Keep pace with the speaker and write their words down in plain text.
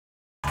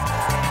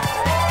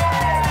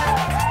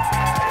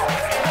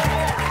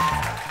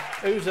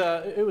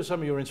Who were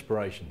some of your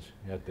inspirations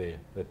out there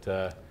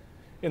that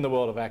in the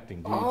world of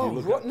acting? Do you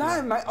look up to?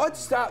 No, mate. I'd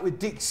start with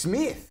Dick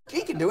Smith.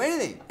 He can do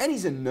anything, and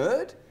he's a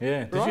nerd.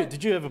 Yeah. Right?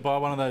 Did you ever buy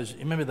one of those?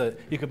 Remember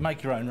you could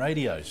make your own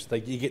radios.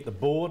 You get the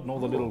board and all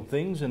the little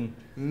things and.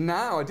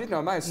 No, I didn't.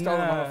 I may have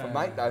stolen one off a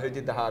mate though, who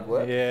did the hard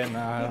work. Yeah,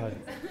 no.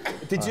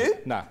 Did you?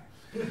 No.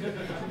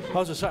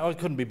 I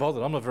couldn't be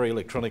bothered. I'm not very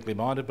electronically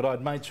minded, but I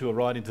had mates who were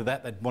right into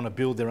that. They'd want to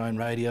build their own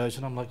radios,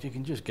 and I'm like, you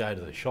can just go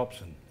to the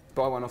shops and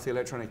buy one off the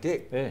electronic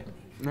Dick. Yeah.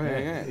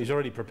 Yeah. He's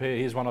already prepared.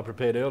 Here's one I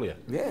prepared earlier.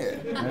 Yeah,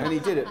 and he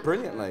did it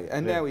brilliantly.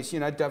 And now he's,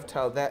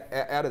 dovetailed that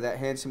out of that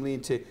handsomely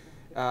into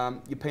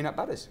your peanut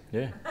butters.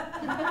 Yeah.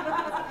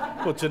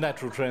 Well, it's a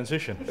natural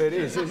transition. It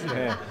is, isn't it?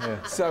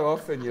 Yeah. So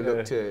often you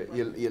look to,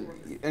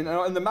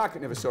 and the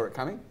market never saw it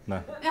coming.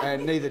 No.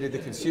 And neither did the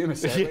consumer,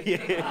 sadly. You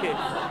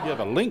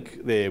have a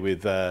link there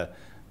with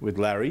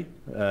Larry.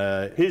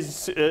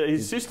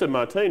 His sister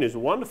Martine is a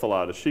wonderful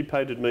artist. She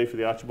painted me for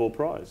the Archibald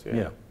Prize.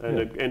 And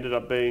it ended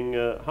up being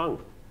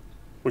hung,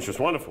 which was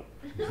wonderful.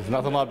 There's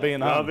nothing like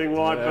being hung. Nothing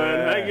like being.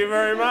 Thank you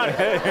very much.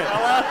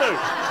 Hello.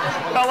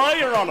 Hello,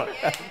 Your Honour.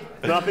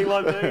 Nothing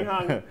like being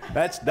hung.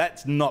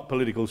 That's not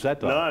political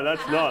satire. No,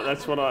 that's not.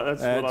 That's what I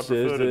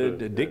prefer to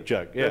do. A dick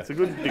joke. Yeah. That's a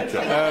good dick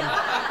joke.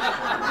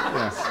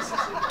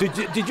 Did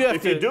you have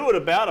if you do it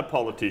about a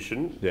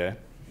politician,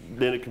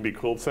 then it can be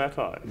called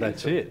satire.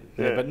 That's it.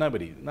 Yeah, but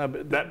nobody.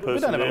 That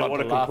person there, what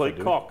a complete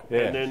cock. Yeah.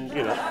 And then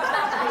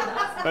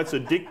that's a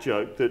dick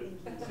joke that.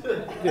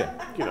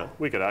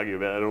 We could argue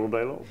about it all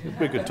day long.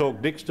 We could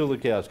talk dicks till the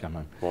cows come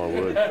home. My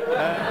word.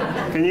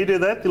 Can you do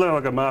that? You look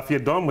like a mafia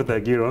don with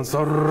that gear on.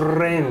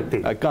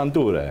 Sorrenti. I can't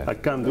do that. I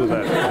can't do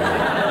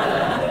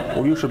that.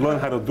 Well, you should learn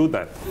how to do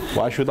that.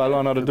 Why should I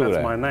learn how to do that?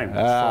 That's my name.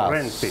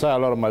 Say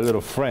hello to my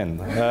little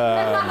friend,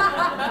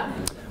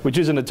 which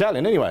isn't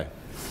Italian anyway.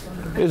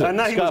 Is it?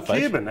 No, he was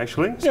Cuban,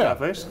 actually.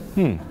 Scarface.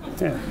 Yeah.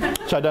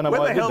 So I don't know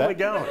why I did that. Where the hell are we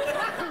going?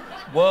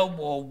 World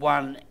War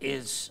I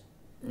is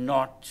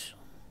not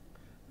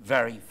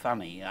very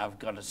funny, I've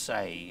got to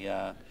say.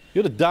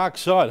 You're the dark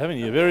side, haven't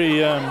you? Very,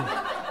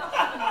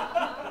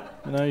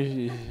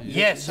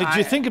 Yes. Did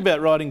you think about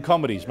writing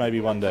comedies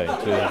maybe one day?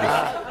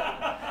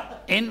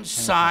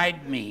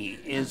 Inside me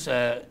is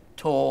a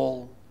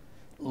tall,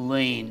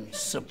 lean,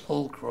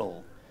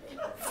 sepulchral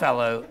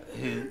fellow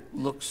who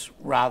looks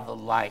rather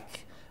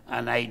like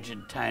an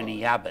aged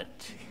Tony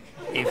Abbott,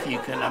 if you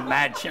can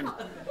imagine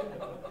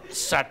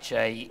such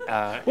a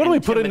what do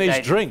we put in these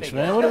drinks,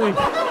 figure. man? What do we...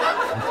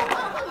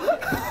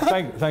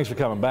 Thanks for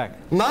coming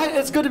back. Mate,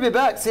 it's good to be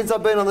back. Since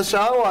I've been on the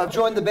show, I've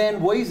joined the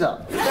band Weezer.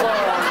 So,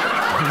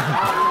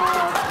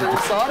 it's been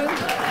exciting.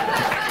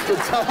 Good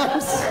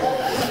times.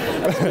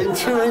 Been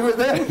touring with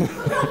them.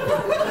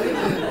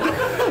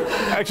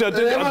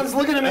 Actually, everyone's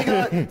looking at me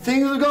going,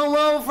 things have gone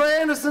well for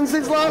Anderson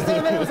since last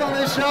time he was on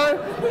this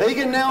show. He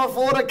can now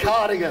afford a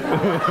cardigan.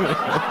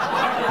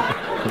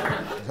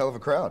 Hell of a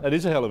crowd. It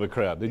is a hell of a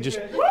crowd. They just...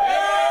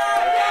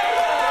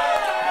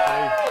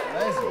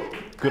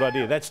 Good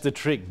idea. That's the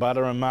trick.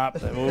 Butter them up.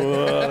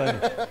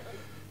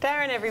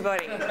 Darren,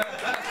 everybody.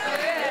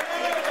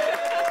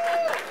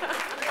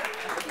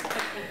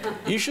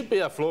 You should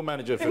be our floor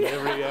manager for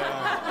every...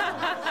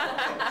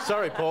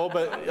 Sorry, Paul,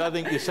 but I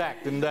think you're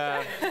sacked. And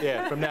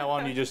from now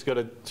on, you just got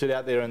to sit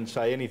out there and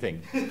say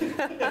anything.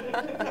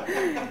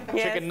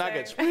 Chicken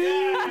nuggets.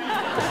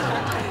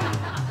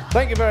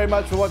 Thank you very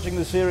much for watching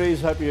the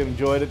series. Hope you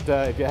enjoyed it.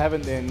 If you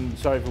haven't, then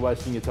sorry for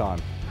wasting your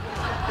time.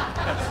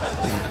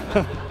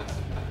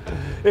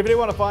 If you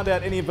want to find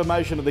out any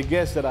information of the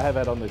guests that I have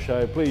had on the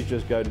show, please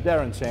just go to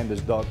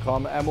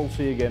darrensanders.com and we'll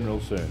see you again real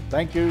soon.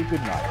 Thank you.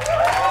 Good night.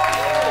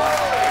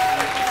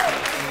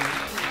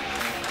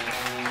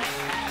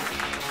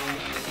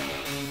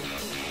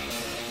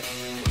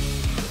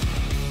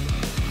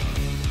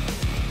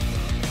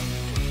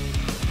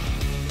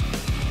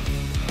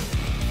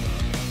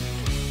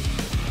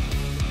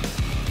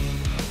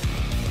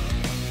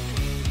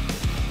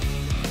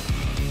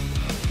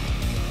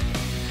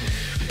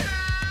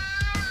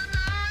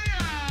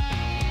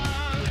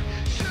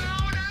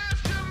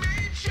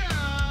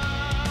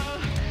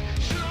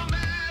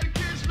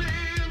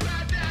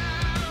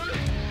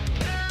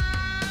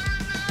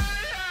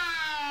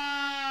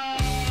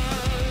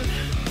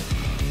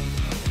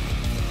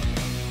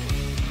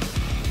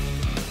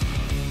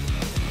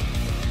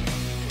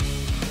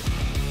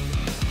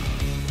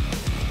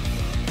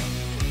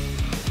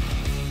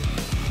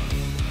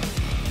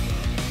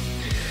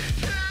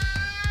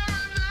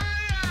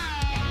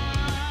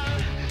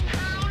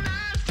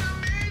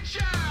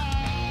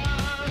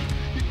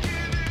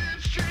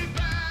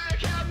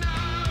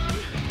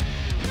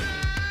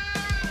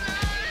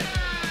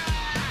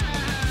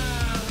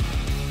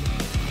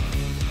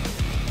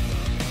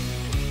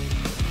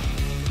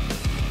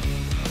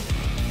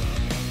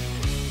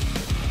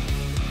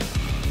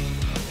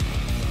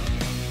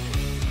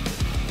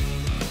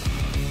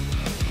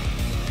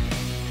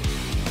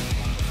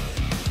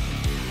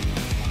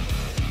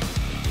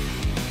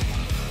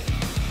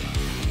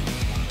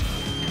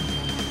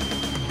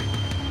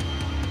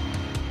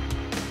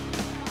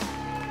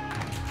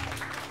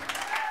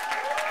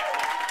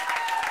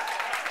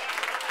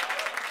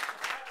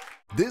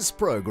 This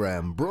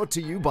program brought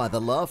to you by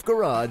the Laugh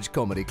Garage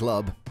Comedy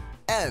Club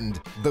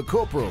and the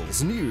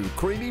Corporal's new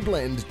creamy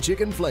blend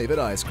chicken flavoured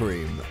ice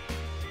cream.